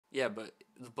Yeah, but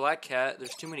the black cat,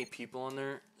 there's too many people in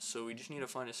there, so we just need to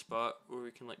find a spot where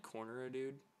we can, like, corner a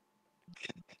dude.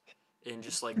 And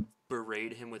just, like,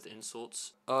 berate him with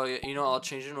insults. Oh, yeah, you know, I'll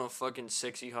change him to a fucking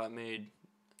sexy hot maid.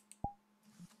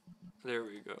 There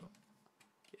we go.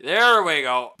 There we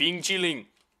go. Bing chilling.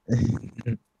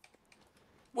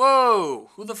 Whoa!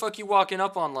 Who the fuck you walking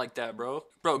up on like that, bro?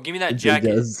 Bro, give me that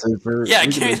jacket. Yeah,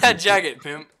 give me that jacket,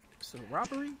 pimp. So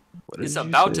robbery? It's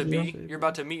about to be. You're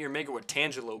about to meet your maker with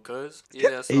Tangelo, cuz. Yeah,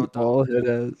 that's what I thought. 8-ball head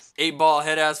ass. 8-ball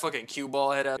head ass, fucking cue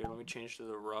ball head ass. Here, let me change to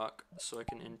the rock so I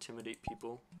can intimidate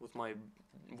people with my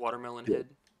watermelon head.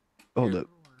 Hold up.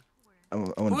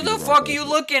 Who the fuck are you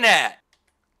looking at?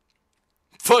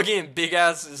 Fucking big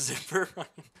ass zipper.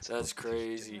 That's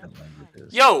crazy.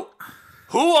 Yo,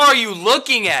 who are you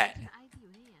looking at?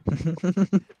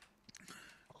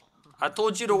 I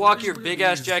told you to walk your big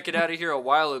ass jacket out of here a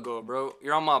while ago, bro.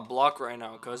 You're on my block right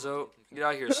now, cuzzo. Get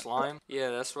out here, slime.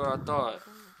 Yeah, that's what I thought.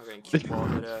 Okay, keep ball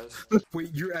head ass. Wait,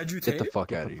 you're agitated? Get the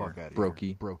fuck out of here,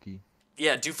 brokey.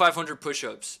 Yeah, do 500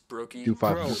 push-ups, brokey. Do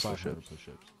 500 push-ups.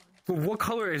 But what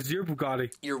color is your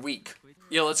Bugatti? You're weak.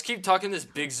 Yo, let's keep talking this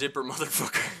big zipper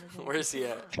motherfucker. Where is he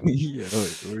at? Yeah,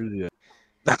 wait, where is he at?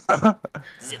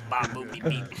 Zip bop boopy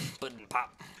beep button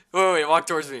pop. Wait, walk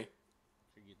towards me.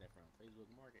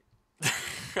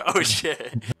 Oh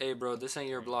shit. Hey bro, this ain't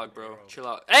your block, bro. Chill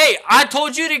out. Hey, I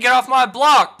told you to get off my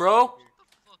block, bro.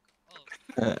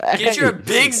 Get your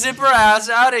big zipper ass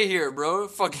out of here, bro.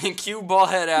 Fucking cute ball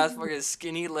head ass, fucking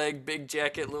skinny leg, big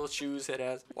jacket, little shoes head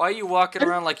ass. Why are you walking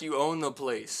around like you own the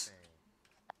place?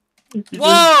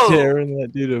 Whoa! Tearing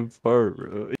that dude apart,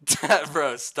 bro.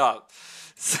 Bro, stop.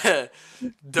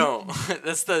 Don't.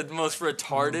 That's the most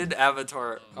retarded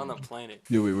avatar on the planet.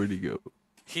 Yo, wait, where'd he go?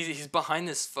 He's behind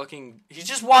this fucking... He's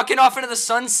just walking off into the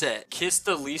sunset. Kiss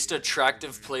the least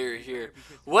attractive player here.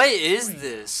 What is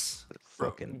this?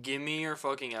 Bro, give me your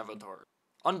fucking avatar.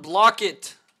 Unblock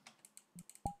it.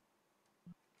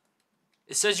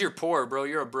 It says you're poor, bro.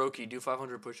 You're a brokey. Do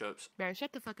 500 push-ups. Bro,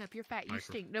 shut the fuck up. You're fat. You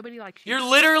stink. Nobody likes you. You're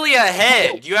literally a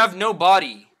head. You have no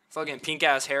body. Fucking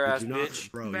pink-ass, hair-ass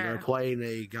bitch. Bro, you're playing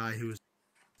a guy who's...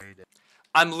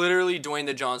 I'm literally Dwayne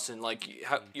the Johnson. Like,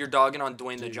 you're dogging on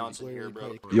Dwayne the Johnson here,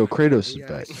 bro. Yo, Kratos is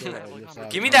back.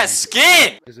 Give me that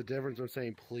skin! There's a difference between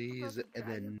saying please and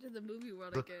then... To the movie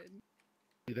world again.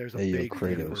 There's a Hey, yo, big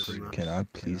Kratos, difference. can I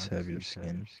please have your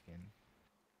skin?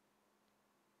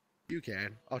 You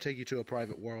can. I'll take you to a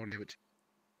private world and give it to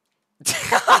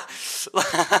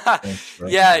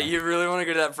Yeah, you really want to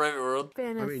go to that private world?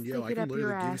 I mean, yo, I can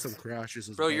literally give you some crashes.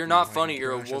 Bro, you're not funny.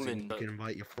 You're a woman. You can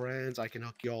invite your friends. I can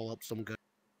hook you all up some good.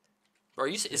 Bro,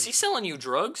 is he selling you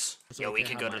drugs? Yo, we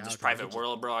can go to this private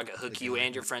world, bro. I can hook you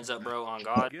and your friends up, bro. On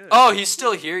God. Oh, he's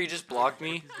still here. You just blocked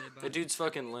me. The dude's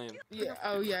fucking lame. Yeah.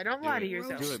 Oh yeah. Don't lie to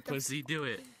yourself. Do it, pussy. Do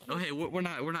it. Oh hey, we're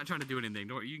not trying to do anything.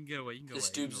 Don't worry. You can get away. You can go away. This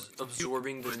dude's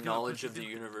absorbing the knowledge of the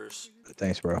universe.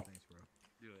 Thanks, bro.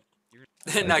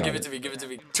 Nah, give it to me. Give it to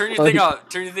me. Turn your thing off.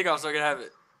 Turn your thing off so I can have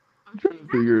it. I'm trying to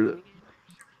figure it out.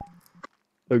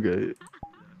 Okay.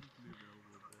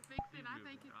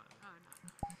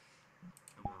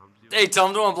 Hey, tell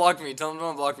him to unblock me. Tell him to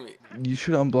unblock me. You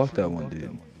should unblock that one,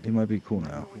 dude. He might be cool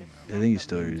now. I think he's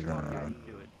still he's running around.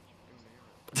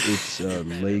 It's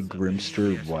Leg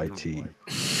Grimster YT.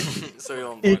 So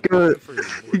you'll He unblock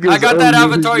goes, I got "Oh, that you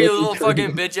avatar, you rejected little me."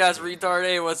 fucking bitch ass retard.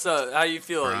 Hey, what's up? How you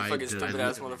feel? You Right, fucking dude, stupid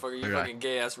ass motherfucker. You fucking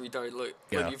gay ass retard. Look,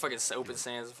 you fucking open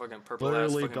sands, fucking purple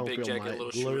Literally ass, fucking don't big feel jacket, my- little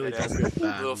literally short ass, don't feel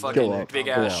bad. little Go fucking out, big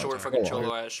go ass, out, short go fucking out.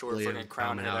 cholo ass, short Liam, fucking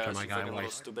crown I'm head out to ass, my you guy, fucking little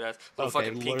like- stupid ass, little Okay,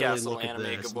 fucking pink literally ass, little look at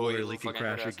anime this. boy, Literally little can fucking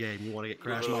crash head your ass. game. You want to get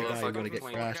crashed Little my guy, you want to fucking get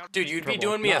twink. crashed. Dude, you'd be Come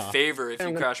doing on, me a nah. favor if you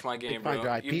Hey, crashed my game, fine, bro.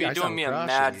 guy, You'd Pete, be I doing sound me a crashy.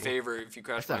 mad favor if you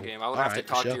crashed my sound- game. I wouldn't have to alright,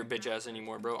 talk to sure. your bitch ass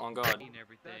anymore, bro. On God.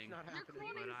 Everything, but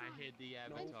I hid the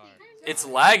avatar. It's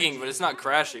lagging, but it's not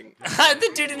crashing.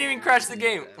 The dude didn't even crash the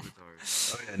game.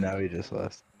 Oh, yeah, now he just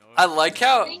left. I like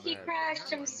how I think he crashed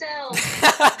himself.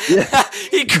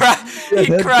 he That's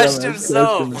crashed dumbass,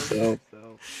 himself. himself.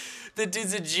 The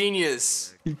dude's a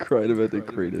genius. He cried about the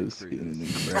Kratos skin and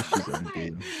then crashed his own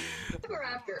game. I have a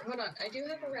raptor. Hold on. I do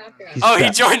have a raptor. He's Oh, he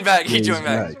back. joined back. He Yeah, joined he's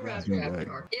back. He's back.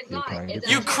 It's Yeah, not. can I It's get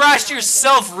You some? crashed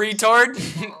yourself, retard.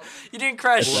 You didn't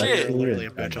crash Well, shit. actually, Literally a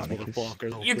bitch ass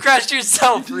motherfucker. You crashed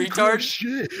yourself, You didn't crash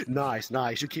retard. shit. Nice,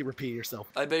 nice. You keep repeating yourself.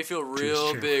 I bet you feel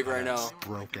real big right now.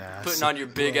 Broke ass. Putting on your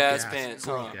big Broke ass pants,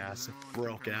 huh?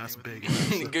 Broke ass, big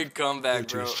ass. Good comeback, Due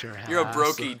to bro. his chair You're a ass.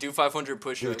 brokey. Do 500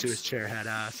 Due to his push-ups. chair head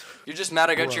ass. You're just mad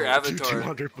I got your Bro, avatar.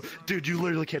 200. Dude, you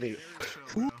literally can't even.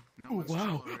 Ooh,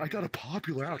 wow, I got a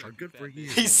popular avatar. Good for you.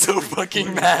 He's so fucking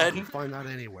You mad. can find that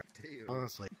anywhere.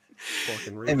 Honestly.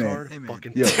 Fucking Hey, man. retard. Hey, man.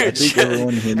 Fucking Yo, I think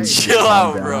everyone here needs to Chill calm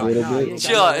out, down bro. a little bit.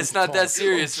 Chill out. It's not that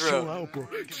serious, Chill bro. out, bro.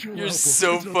 Chill You're out, bro.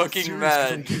 so It's not that fucking serious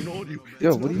 'cause I'm mad. getting on you. Yo,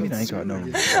 It's what do you not mean that I ain't got no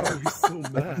serious. retard? Oh, he's so I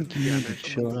mad. think you need to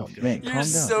chill out. Man, You're calm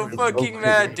so down. fucking Okay.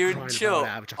 mad, dude. Chill.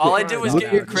 All I did was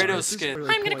get your Kratos skin.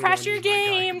 I'm gonna crash your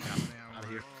game.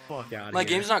 Fuck out My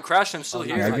game's not crashed. I'm still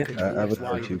Yeah, I here. get that.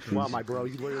 Avatar 2, Wow, please. my bro,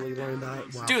 you literally learned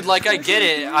that. Wow. Dude, like I get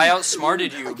it. I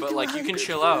outsmarted you, but like you can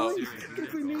chill out.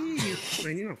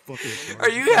 Man, you're not fucking retarded. Are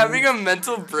you having a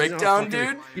mental breakdown,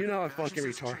 dude? You know how fucking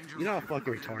retarded. You know how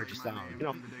fucking retarded you sound. You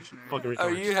know, fucking retarded.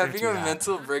 Are you having a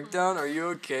mental breakdown? Are you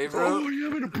okay, Oh, bro? you're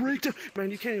having a breakdown,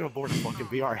 man. You can't even afford a fucking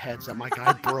VR headset. My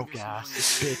guy broke ass,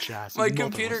 bitch ass. My motherless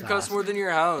computer ass. costs more than your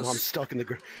Well, I'm house. stuck in the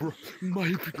ground.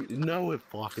 No, it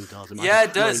fucking doesn't. Yeah,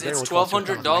 it does. It's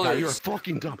 $1,200. You're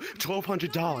fucking dumb.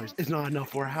 $1,200 is not enough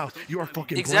for a house. You are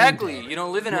fucking Exactly. brain dead. You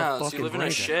don't live in a You're house. You fucking live in a brain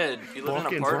dead. shed. You live in an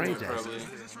Fucking apartment, brain dead. probably.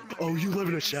 Oh, you live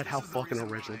in a shed? How fucking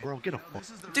original, bro. Get a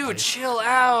fuck. Dude, chill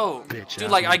out. Bitch Dude,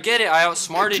 ass like I nigga. get it. I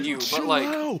outsmarted you, Chill but like,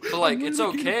 out. I'm it's literally getting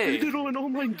okay. offended on an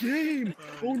online game.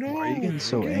 Oh no. Why are you getting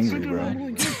so I'm angry, offended on an bro?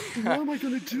 online game. What am I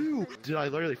gonna do? Did I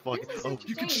literally fucking? Oh,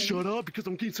 you can shut up because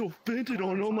I'm getting so offended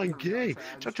on an online game.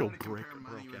 Shut your broke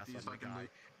ass up, my guy.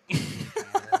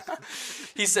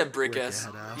 He said brick Brick ass.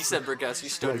 head ass. He said brick ass. You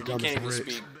stuttered. You dumb can't even as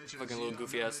brick. speak. Fucking little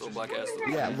goofy ass, little black ass.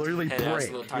 Little Yeah, literally head ass,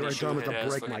 break. little tiny You're shoe dumb as head a ass.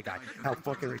 break, fucking- my guy. How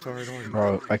fucking retarded are you?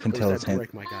 Bro, I can Where's tell that his hand.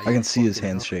 brick, my guy? I can see his Fucking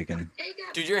hands dumb. shaking.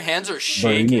 Dude, your hands are Bro, you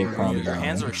shaking. need to Bro. calm Your down.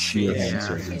 hands are Your shaking. hands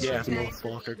are Yes,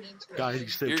 motherfucker. Guy, you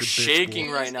said You're bitch shaking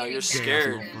boy. right now. You're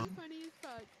scared. Funny as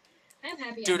fuck. I'm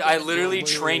happy. Dude, I'm I good. literally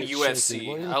Literally train shaking.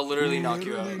 UFC. I'll literally knock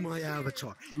you Literally out. my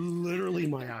avatar. Literally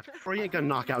my avatar. Bro, you ain't gonna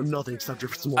knock out nothing except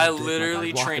your small I dick, my guy,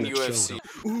 literally rocking train a UFC. shoulder.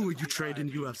 Ooh, you trained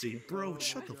in UFC. Bro,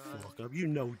 shut the fuck up. You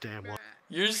know damn well.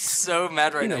 You're so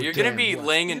mad right You now. know You're gonna damn be well.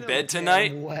 laying You in know bed damn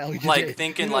tonight, well you like did.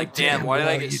 thinking You know like, damn, damn why did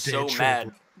I well get you so did mad?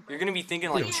 triple. You're gonna be thinking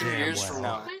like You know 2 damn years from well.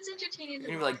 now. But it's entertaining You're to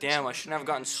gonna be like, watch. damn, I shouldn't have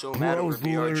gotten so mad over Bro's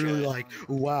VR literally chat. like,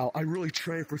 wow, I really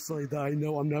trained for something that I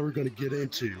know I'm never gonna get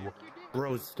into.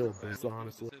 Bro's still best,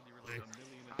 honestly.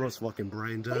 Bro's fucking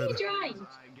brain What are dead. you drawing?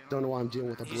 Don't know why I'm dealing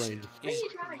with a He's, brain. What are he's, you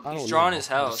drawing? I he's don't drawing know. his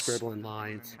house. Scribbling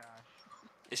lines.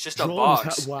 It's just a Drawing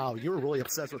his box. Wow, you were really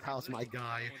obsessed with House, my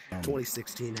guy.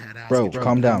 2016 head ass. Bro,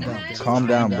 calm down. Imagine Calm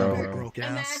down, being bro. there. Broke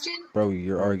ass. Imagine. Bro,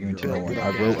 you're arguing to no one. I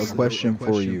wrote a question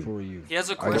for you. He has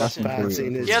a I got question. some for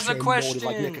you. He has a Like question.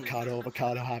 Nikocado,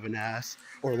 avocado have an ass.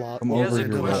 Or lot. Come He has over a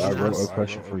here, bro. I question. wrote a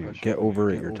question for you. Get over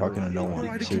it. You're talking to no Bro, I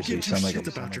one. didn't Seriously, you give two sound like shits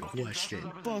a... about your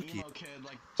question. Fuck you.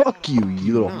 Fuck you,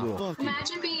 you little... Nah, fuck you.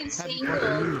 Imagine being Have you single.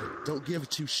 fucking me? Don't give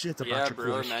two shits about Yeah, your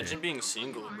bro. question. Imagine being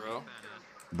single, bro.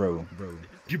 Bro.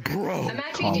 You bro. Imagine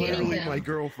Calm dating Literally them. my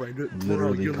girlfriend. Bro,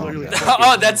 Literally you're calm literally down. fucking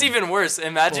Oh, that's dumb. even worse.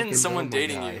 Imagine Fucking someone dumb, my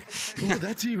dating guy. you. Oh,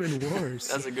 that's even worse.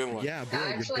 That's a good one. Yeah, bro,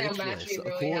 Actually, you're I'm actually bitchless. Of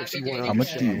really course happy you want dating How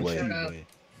much do you someone. weigh? Shut up.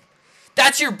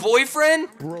 That's your boyfriend?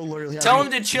 Bro, literally Tell has-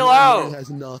 him to chill bro out. literally has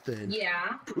nothing. Yeah.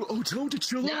 Oh, tell him to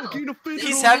chill No. out. Getting offended.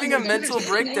 He's on having a online mental games.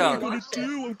 breakdown. What am I gonna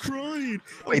do? I'm crying.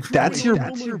 Wait, I'm that's crying.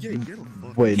 your... Online game. Get a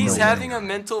fuck Wait, He's no having way. a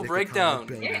mental Nikocado breakdown.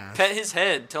 build Yeah. ass. Pet his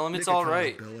head. Tell him it's Nikocado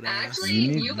alright. build ass. Actually, You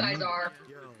need- you guys are.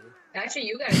 Actually,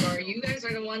 you guys are. You guys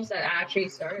are the ones that actually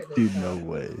started this. Dude, stuff. no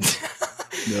way.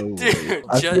 No Dude, way.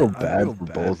 I ju- feel bad for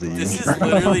both of you. This is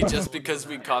literally just because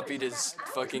we copied his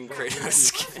fucking Kratos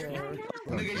skin.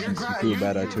 Nigga, You feel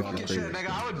bad I took your shit, credit. nigga.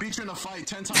 I would beat you in a fight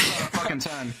 10 times out of fucking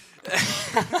 10.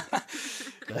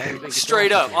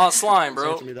 Straight up, on slime,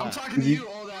 bro. Answer me that. I'm talking to you,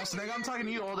 old ass nigga. I'm talking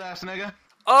to you, old ass nigga.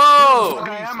 Oh!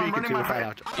 Okay, I'm Speaking running to my if I fight.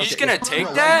 out. You just gonna take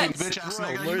Bro, that? bitch ass Bro,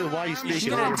 nigga. literally, why are you You speaking?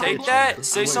 gonna over take bitch? that?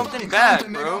 Say something back,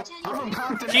 bro. I'm from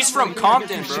Compton. He's from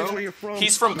Compton, bro.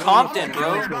 He's from Compton,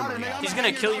 bro. He's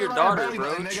gonna kill your daughter,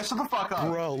 bro. Nigga, shut the fuck up.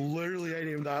 Bro, literally ain't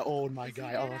even that old, my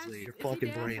guy. Honestly, you're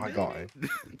fucking brain. My God.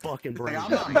 Fucking brain.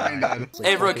 Nigga, I'm not brain dead.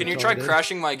 Hey, bro, can you try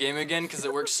crashing my game again? Because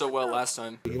it worked so well last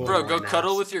time. Bro, go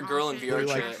cuddle with your girl in VR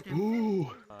They're chat. like,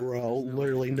 ooh. Bro,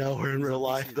 literally know her in real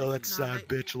life, though. That's sad,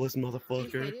 bitchless They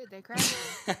motherfucker. did. They crashed.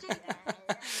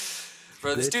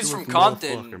 Bro, this dude's from Bitchless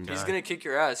Compton. motherfucker, He's guy. gonna kick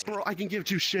your ass. Bro, I can give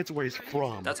two shits where he's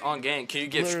from. That's on gang. Can you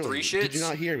give Literally. 3 Did you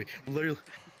not shits? hear me? Literally.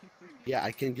 Yeah,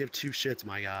 I can give 2 shits,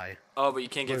 my guy. Oh, but you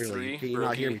can't give Literally. 3? Can you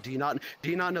not hear me? Brokey. Do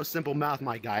you not know simple math,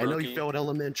 my guy? I know Brokey. you failed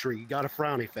elementary. You got a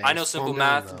frowny face. I know simple Calm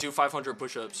down, math. though. Do 500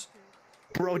 push-ups.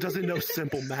 Bro doesn't know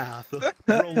simple math. Bro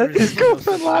literally His doesn't know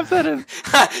girlfriend simple laughs at him.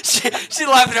 she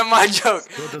laughing at my joke.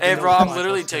 doesn't Hey, know bro, I'm 5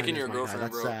 literally plus 10 taking is, your my guy. girlfriend,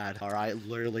 That's bro. sad. Alright,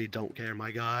 literally don't care,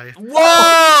 my guy.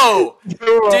 Whoa!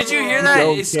 Did you hear that?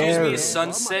 Don't Excuse care. me,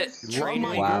 sunset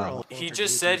trainer. Wow. He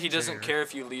just said he doesn't care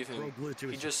if you leave him. Bro,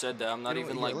 Bluetooth. He just said that. I'm not You know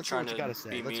even what, like let's hear trying what you to gotta say.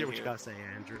 be Let's mean hear what you here. gotta say,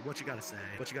 Andrew. What you gotta say?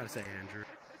 What you gotta say, Andrew?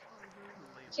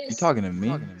 You talking to me?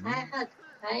 I hug.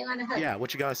 How you wanna hug? Yeah,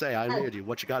 what you gotta say? I muted you.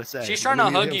 What you gotta say? She's trying to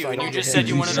Let me mute hug him you, so I and don't you get just hit. said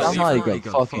you You wanted to sound leave like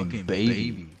her. a fucking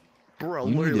baby. Bro,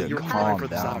 You need literally, to you're calm crying for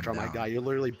this down outro, my now. guy. You're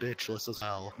literally bitchless as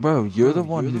hell. Bro, you're the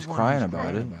one who's crying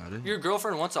about it. Your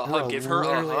girlfriend wants a Bro, hug. Give her a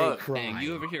literally ain't hug. crying. Dang,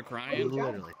 you over here crying?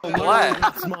 Literally. Black.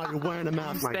 That's my, you're wearing a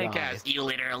mask, my Stank guy. ass. You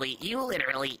literally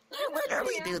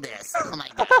do this. Oh my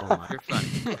god. Oh my. You're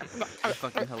funny. You're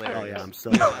fucking hilarious. Oh yeah, I'm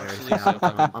so hilarious.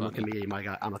 Yeah, I'm a comedian, my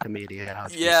guy. I'm a comedian.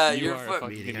 Yeah, You you're are a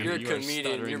fucking. fucking- You're a you are comedian.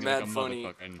 stuttering You're like mad a funny.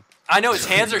 motherfucking- I know his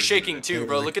hands are shaking too,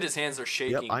 bro. Look at his hands are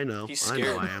shaking. Yep, I know. He's I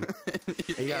scared. know I am.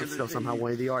 And yeah, I'm still somehow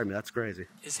winning the argument. That's crazy.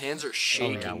 His hands are Oh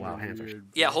shaking. yeah, wow, hands are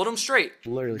Yeah, hold him straight.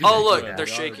 literally. Oh look, shaking, they're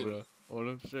yeah. shaking. Hold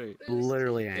him straight.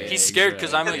 Literally ain't. He's scared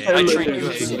because I train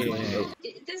This UFC.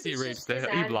 He is raged just the his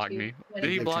hell. He blocked me. attitude when Did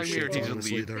he it block comes me to or did he people.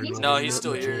 just leave? Honestly, No, they're he's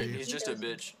still here. majority. He's just a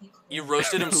bitch. You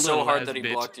roasted him so Little hard ass that he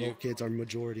bitch. blocked All you. kids are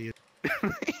majority.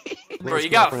 Bro, you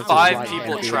got Reference is 5 right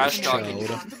people hand trash being talking.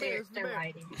 showed. They're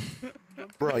hiding.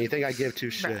 Bro, you think I give two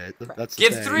shit? That's the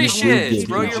Give thing. 3 You do shits, give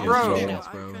bro. two You're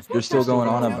shits, broke. You're still going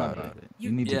on about it.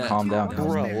 You need to Yeah. calm down.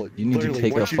 Bro, You need to literally,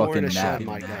 take a once you were in fucking shed, nap.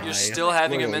 my guy. You're still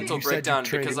having a Literally, mental you said you breakdown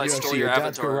trained because in I UFC, stole your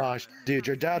dad's avatar. garage. Dude,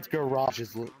 your dad's garage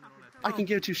is. I can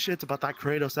give two shits about that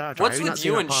Kratos avatar. What's Have not with seen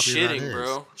you how and popular that shitting, is?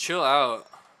 bro? Chill out.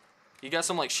 You got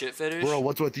some like shit fetish? Bro,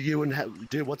 what's with you and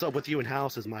dude? What's up with you and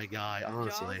houses, my guy?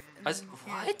 Honestly.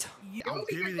 What?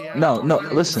 No,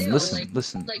 listen.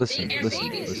 Okay,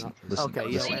 Okay,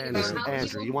 yo,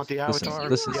 Andrew, you want the avatar?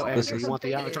 listen, Yo, Andrew, listen. you want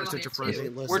the avatar since your friends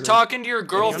ain't We're listening? talking to your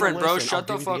If you're gonna girlfriend, bro. listen, Shut I'll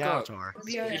the give you fuck up. avatar.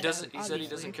 He doesn't. He said he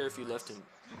doesn't care if you left him.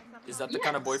 Is that the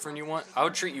kind of boyfriend you want? I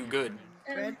would treat you good.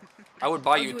 I would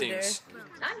buy you things.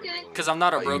 I'm good. Cause I'm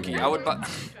not a brokey. I would buy.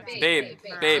 Babe.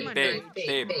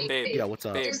 Yo, what's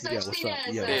up? Babe. There's Yo, such what's thing up?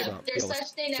 as Yo, what's up? there's Yo, such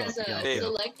thing what's as up? Yo,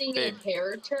 selecting a Babe.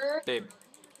 character Babe.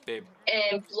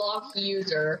 and block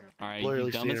user. Alright, Literally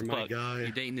you dumb seen as her, my fuck. guy. You're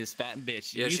dating this fat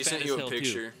bitch. Yeah, she fat sent as you a hell, too.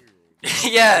 picture.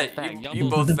 Yeah, Y'all you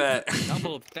both fat. Y'all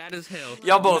both fat as hell.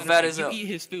 Y'all both Matter of fat as fact, hell. You eat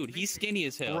his food. He's skinny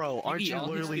as hell. Bro, aren't eat you all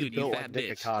his literally food, built fat like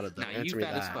bitch. Nikocado, though? Nah, Answer you me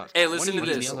fat as that. fuck. Hey, One listen of to you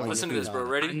eating this. the other one. Listen to this, bro. I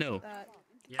Ready? know.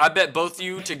 I bet both of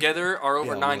you together are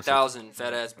over Yeah, 9,000,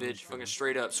 fat ass bitch. Fucking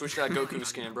straight up. Switch that Goku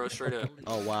skin, bro. Straight up.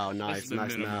 Oh wow, nice, the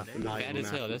nice minimum. math. Nice Fat as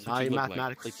hell, that's what Not you look like.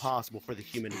 mathematically possible for the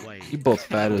human weight. You both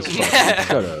fat as fuck.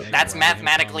 Shut up. That's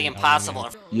mathematically impossible.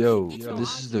 Yo,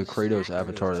 this is the Kratos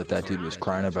avatar that dude was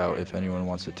crying about. If anyone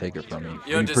wants to take it from me.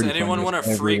 Yo, It'd be does pretty anyone funny want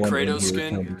if a free everyone in Kratos here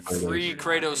skin? told me Kratos. Free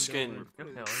Kratos skin.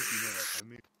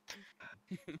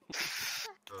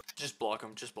 Just block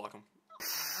him. Just block him.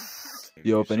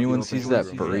 Yo, if anyone sees that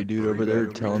furry dude over there,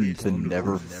 tell him to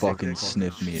never fucking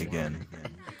sniff me again.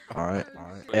 Alright?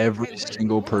 Every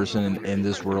single person in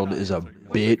this world is a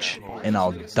bitch, and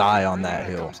I'll die on that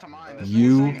hill.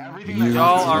 You,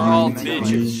 Y'all are all you,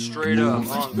 bitches. Straight up.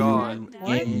 Oh, God.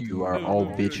 and you are all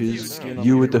bitches.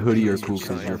 You with the hoodie are cool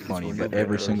because you're funny, but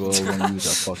every single other one of you is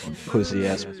a fucking pussy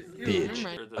ass bitch.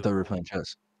 I thought we were playing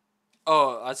chess.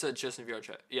 Oh, I said chess in VR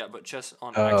chat. Yeah, but chess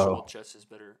on Oh. actual chess is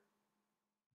better.